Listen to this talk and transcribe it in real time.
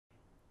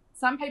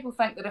some people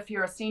think that if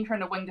you're a centre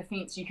in a wing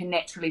defence, you can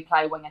naturally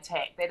play wing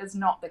attack. That is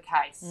not the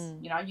case.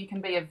 You know, you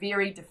can be a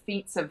very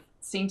defensive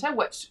centre,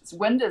 which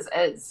Winders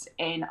is,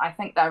 and I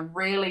think they're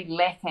really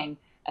lacking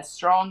a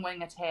strong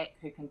wing attack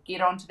who can get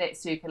onto that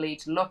circle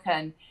edge, look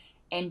in,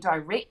 and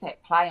direct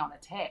that play on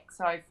attack.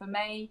 So for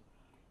me,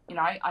 you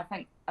know, I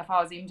think if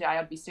I was MJ,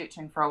 I'd be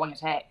searching for a wing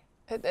attack.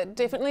 It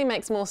definitely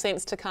makes more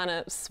sense to kind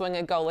of swing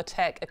a goal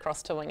attack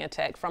across to wing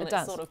attack from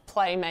that sort of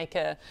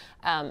playmaker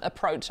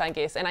approach, I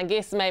guess. And I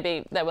guess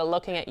maybe they were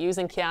looking at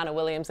using Kiana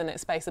Williams in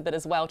that space a bit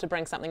as well to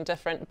bring something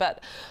different.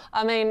 But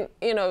I mean,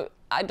 you know,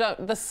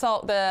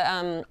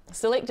 the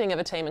selecting of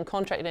a team and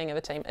contracting of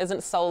a team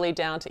isn't solely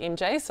down to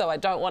MJ. So I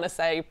don't want to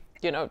say,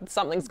 you know,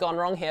 something's gone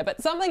wrong here,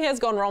 but something has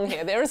gone wrong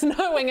here. There is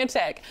no wing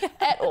attack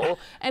at all.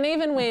 And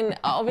even when,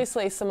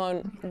 obviously,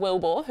 Simone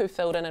Wilbur, who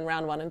filled in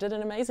round 1 and did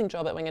an amazing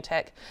job at wing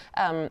attack,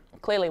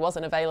 clearly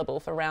wasn't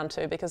available for round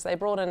 2 because they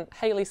brought in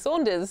Hayley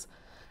Saunders,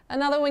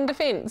 another wing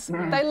defence.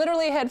 They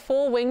literally had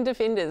 4 wing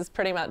defenders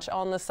pretty much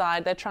on the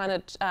side. They're trying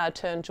to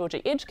turn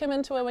Georgie Edgecombe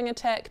into a wing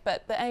attack,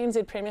 but the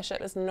ANZ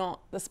Premiership is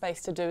not the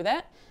space to do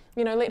that.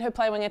 You know, let her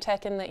play wing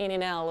attack in the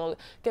NNL or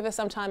give her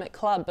some time at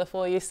club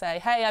before you say,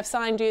 hey, I've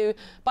signed you.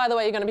 By the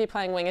way, you're going to be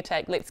playing wing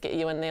attack. Let's get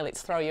you in there.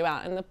 Let's throw you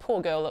out. And the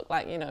poor girl looked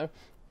like, you know,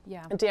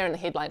 a deer in the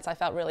headlights. I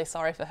felt really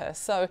sorry for her.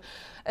 So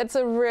it's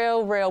a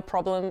real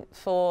problem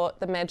for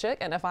the Magic.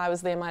 And if I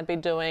was them, I'd be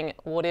doing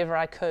whatever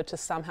I could to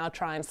somehow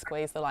try and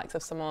squeeze the likes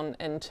of Simone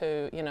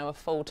into, you know, a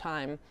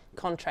full-time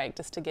contract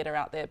just to get her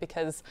out there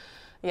because,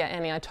 yeah,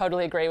 Annie, I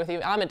totally agree with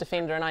you. I'm a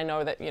defender and I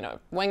know that, you know,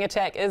 wing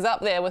attack is up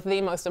there with the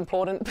most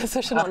important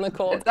position on the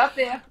court. It's up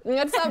there.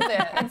 It's up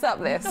there. It's up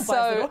there.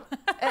 So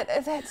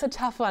that's a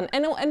tough one.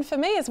 And for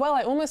me as well,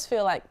 I almost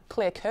feel like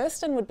Claire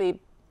Kirsten would be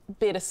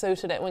better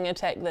suited at wing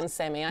attack than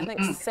Sammy. I think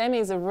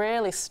Sammy's a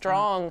really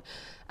strong,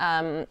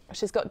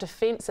 she's got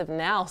defensive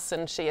nous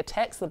and she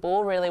attacks the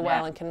ball really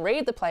well and can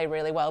read the play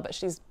really well, but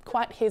she's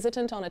quite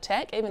hesitant on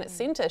attack. Even at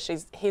centre,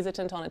 she's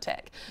hesitant on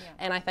attack.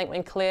 And I think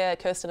when Claire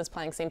Kirsten is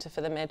playing centre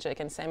for the Magic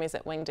and Sammy's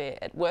at wing D,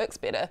 it works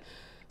better.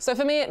 So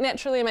for me, it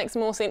naturally makes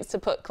more sense to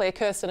put Claire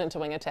Kirsten into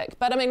wing attack.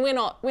 But I mean, we're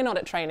not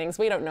at trainings.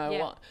 We don't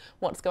know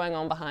what's going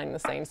on behind the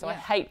scenes. So I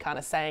hate kind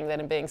of saying that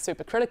and being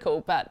super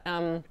critical, but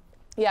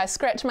yeah, I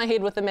scratch my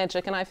head with the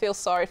Magic and I feel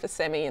sorry for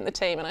Sammy and the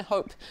team and I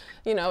hope,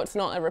 you know, it's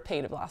not a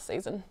repeat of last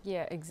season.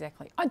 Yeah,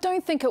 exactly. I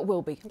don't think it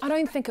will be. I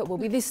don't think it will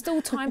be. There's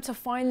still time to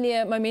find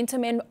their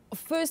momentum and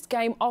first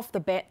game off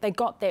the bat, they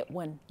got that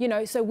win, you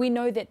know, so we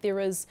know that there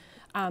is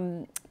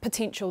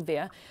potential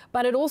there.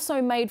 But it also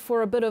made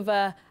for a bit of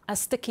a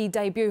sticky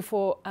debut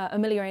for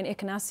Ameliaranne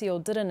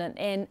Ekenasio, didn't it?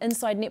 And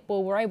Inside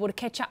Netball were able to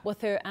catch up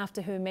with her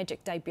after her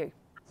Magic debut.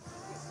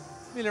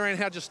 Ameliaranne,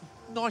 how just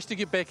nice to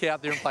get back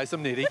out there and play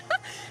some netting.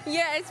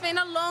 Yeah, it's been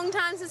a long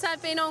time since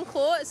I've been on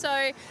court, so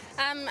I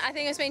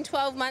think it's been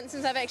 12 months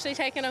since I've actually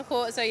taken a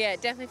court, so yeah,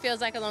 it definitely feels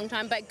like a long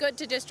time, but good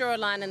to just draw a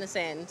line in the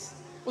sand.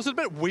 Was it a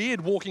bit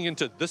weird walking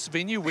into this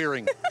venue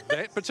wearing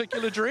that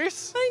particular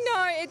dress? I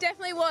know, it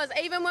definitely was.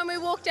 Even when we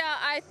walked out,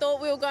 I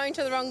thought we were going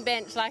to the wrong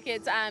bench. Like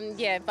it's,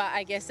 yeah, but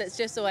I guess it's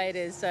just the way it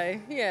is, so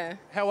yeah.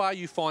 How are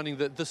you finding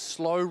that the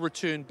slow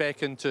return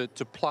back into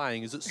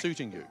playing? Is it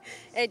suiting you?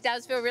 It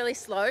does feel really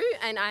slow,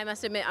 and I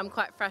must admit I'm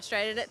quite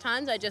frustrated at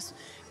times. I just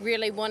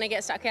really want to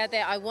get stuck out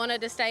there. I wanted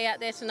to stay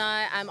out there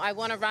tonight. I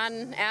want to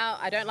run out.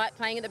 I don't like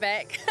playing at the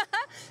back.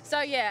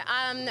 So yeah,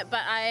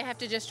 but I have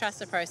to just trust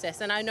the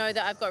process, and I know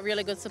that I've got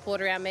really good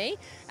support around me.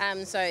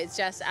 So it's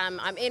just,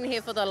 I'm in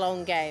here for the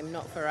long game,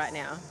 not for right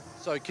now.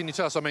 So can you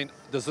tell us, I mean,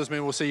 does this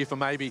mean we'll see you for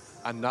maybe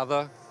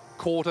another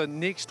quarter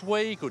next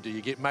week, or do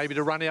you get maybe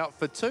to run out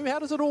for 2? How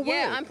does it all work?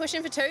 Yeah, I'm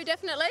pushing for 2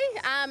 definitely,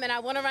 and I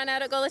want to run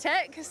out at goal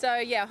attack, so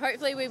yeah,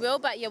 hopefully we will,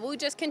 but yeah, we'll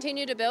just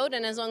continue to build,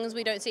 and as long as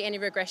we don't see any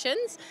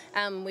regressions,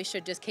 we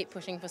should just keep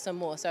pushing for some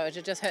more, so it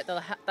should just hurt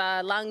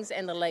the lungs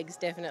and the legs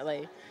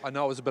definitely. I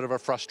know it was a bit of a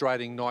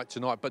frustrating night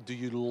tonight, but do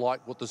you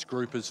like what this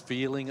group is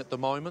feeling at the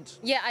moment?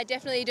 Yeah, I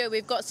definitely do.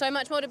 We've got so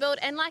much more to build,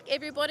 and like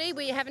everybody,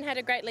 we haven't had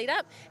a great lead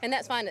up, and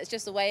that's fine. It's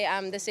just the way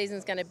the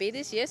season's going to be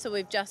this year, so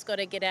we've just got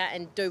to get out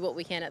and do what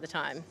we can at the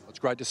time. It's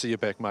great to see you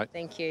back, mate.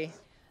 Thank you.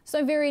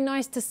 So very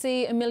nice to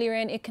see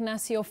Ameliaranne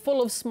Ekenasio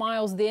full of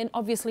smiles then.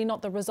 Obviously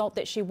not the result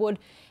that she would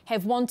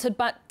have wanted,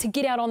 but to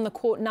get out on the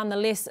court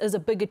nonetheless is a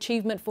big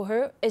achievement for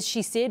her. As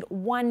she said,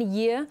 1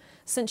 year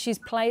since she's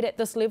played at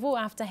this level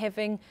after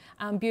having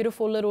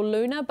beautiful little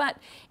Luna. But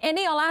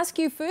Annie, I'll ask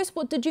you first,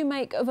 what did you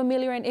make of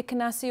Ameliaranne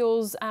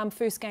Ekanasio's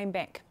first game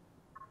back?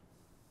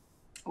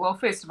 Well,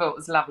 first of all, it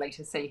was lovely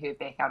to see her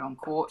back out on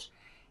court.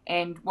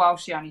 And while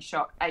she only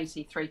shot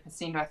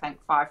 83%, I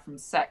think 5 from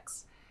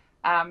 6,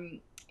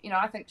 you know,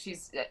 I think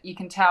you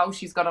can tell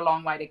she's got a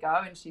long way to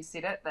go, and she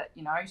said it, that,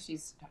 you know,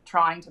 she's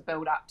trying to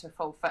build up to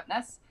full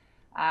fitness.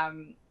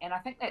 And I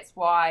think that's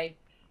why,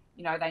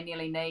 you know, they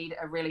nearly need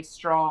a really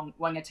strong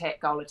wing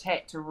attack, goal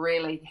attack to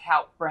really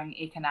help bring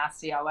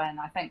Ekenasio in.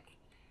 I think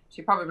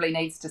she probably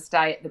needs to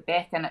stay at the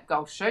back and at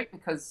goal shoot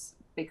because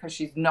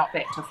she's not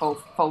back to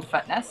full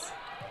fitness.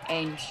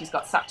 And she's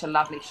got such a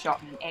lovely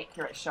shot and an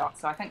accurate shot.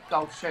 So I think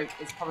goal shoot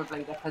is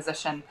probably the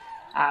position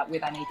where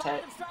they need to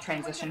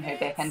transition her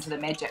back into the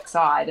Magic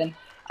side. And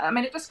I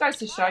mean, it just goes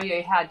to show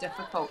you how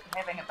difficult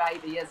having a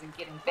baby is and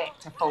getting back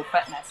to full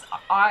fitness.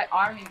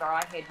 I remember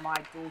I had my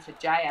daughter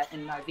Jaya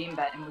in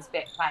November and was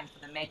back playing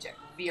for the Magic,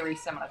 very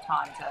similar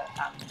time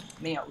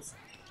to Meals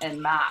in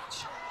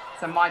March.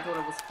 So my daughter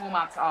was 4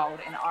 months old,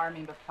 and I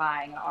remember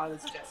playing, and I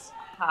was just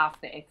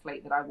half the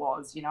athlete that I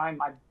was. You know,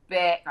 my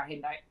back, I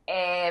had no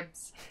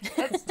abs.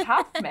 It's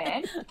tough,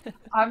 man.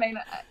 I mean,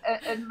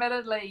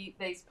 admittedly,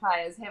 these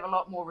players have a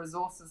lot more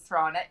resources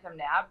thrown at them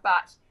now,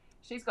 but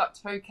she's got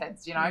 2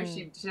 kids, you know,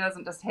 she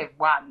doesn't just have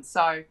one.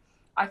 So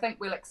I think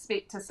we'll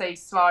expect to see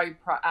slow,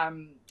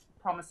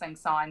 promising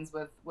signs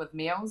with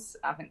Meals.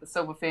 I think the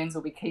Silver Ferns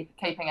will be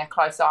keeping a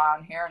close eye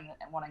on her and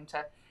wanting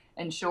to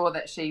ensure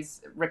that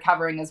she's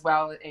recovering as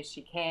well as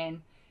she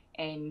can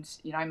and,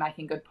 you know,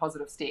 making good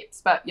positive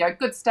steps. But, you know,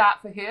 good start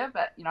for her,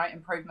 but, you know,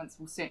 improvements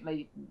will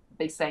certainly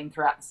be seen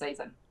throughout the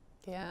season.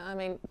 Yeah, I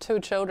mean, 2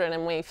 children,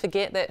 and we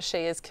forget that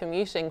she is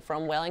commuting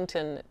from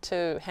Wellington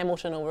to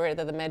Hamilton or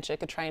wherever the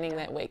Magic are training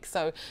that week.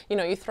 So, you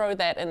know, you throw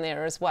that in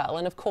there as well.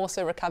 And of course,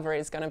 her recovery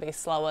is going to be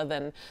slower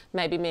than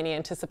maybe many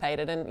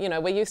anticipated. And, you know,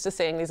 we're used to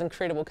seeing these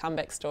incredible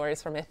comeback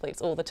stories from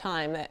athletes all the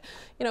time that,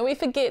 you know, we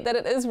forget that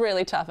it is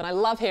really tough. And I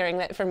love hearing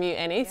that from you,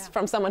 Annie,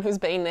 from someone who's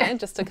been there,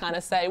 just to kind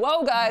of say,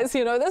 whoa, guys,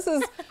 you know, this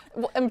is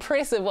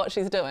impressive what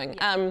she's doing.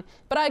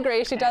 But I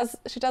agree, she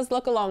does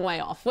look a long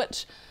way off,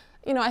 which,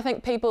 you know, I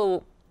think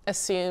people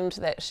assumed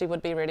that she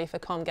would be ready for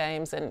Com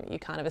Games, and you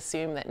kind of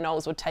assume that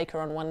Knowles would take her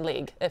on one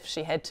leg if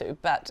she had to.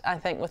 But I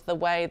think with the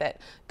way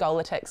that goal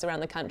attacks around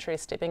the country are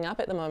stepping up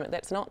at the moment,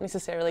 that's not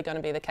necessarily going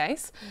to be the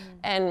case.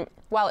 And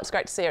while it's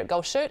great to see her at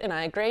goal shoot, and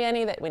I agree,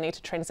 Annie, that we need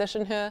to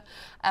transition her,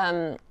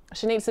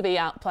 she needs to be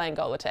out playing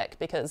goal attack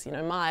because, you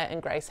know, Maya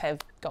and Grace have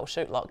goal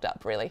shoot locked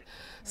up, really.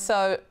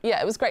 So, yeah,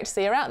 it was great to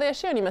see her out there.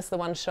 She only missed the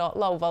one shot,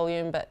 low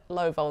volume, but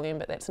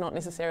that's not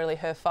necessarily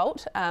her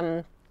fault.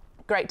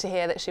 Great to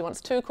hear that she wants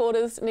 2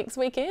 quarters next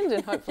weekend,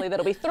 and hopefully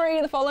that'll be 3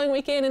 the following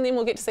weekend, and then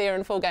we'll get to see her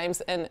in full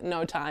games in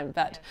no time.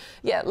 But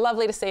yeah,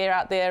 lovely to see her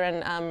out there,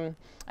 and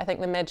I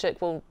think the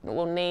Magic will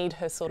need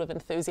her sort of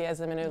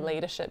enthusiasm and her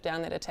leadership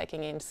down that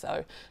attacking end.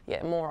 So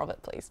yeah, more of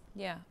it, please.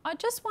 Yeah, I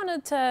just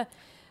wanted to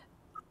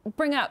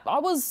bring up, I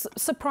was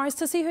surprised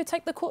to see her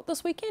take the court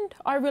this weekend.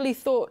 I really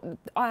thought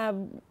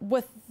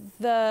with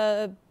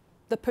the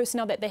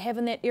personnel that they have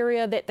in that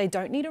area that they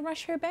don't need to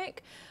rush her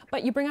back.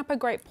 But you bring up a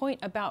great point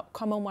about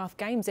Commonwealth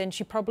Games, and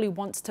she probably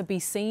wants to be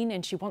seen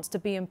and she wants to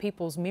be in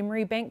people's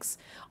memory banks,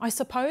 I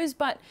suppose.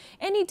 But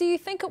Annie, do you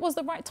think it was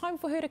the right time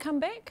for her to come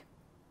back?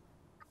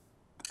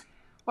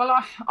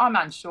 Well, I'm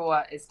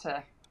unsure as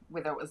to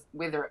whether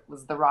it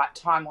was the right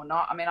time or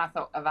not. I mean, I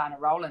thought Ivana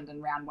Rowland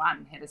in round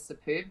 1 had a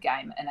superb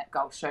game in at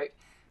goal shoot.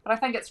 But I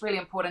think it's really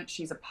important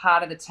she's a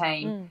part of the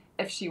team.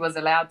 If she was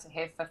allowed to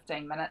have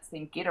 15 minutes,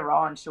 then get her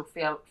on. She'll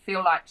feel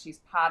like she's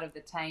part of the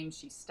team.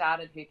 She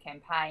started her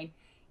campaign.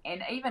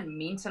 And even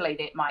mentally,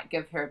 that might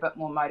give her a bit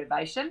more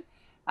motivation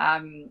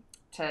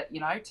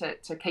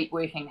to keep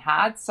working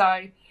hard.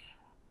 So,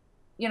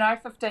 you know,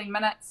 15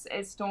 minutes,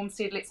 as Storm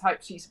said, let's hope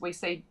we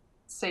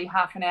see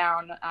half an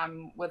hour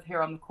with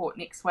her on the court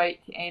next week,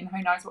 and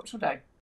who knows what she'll do.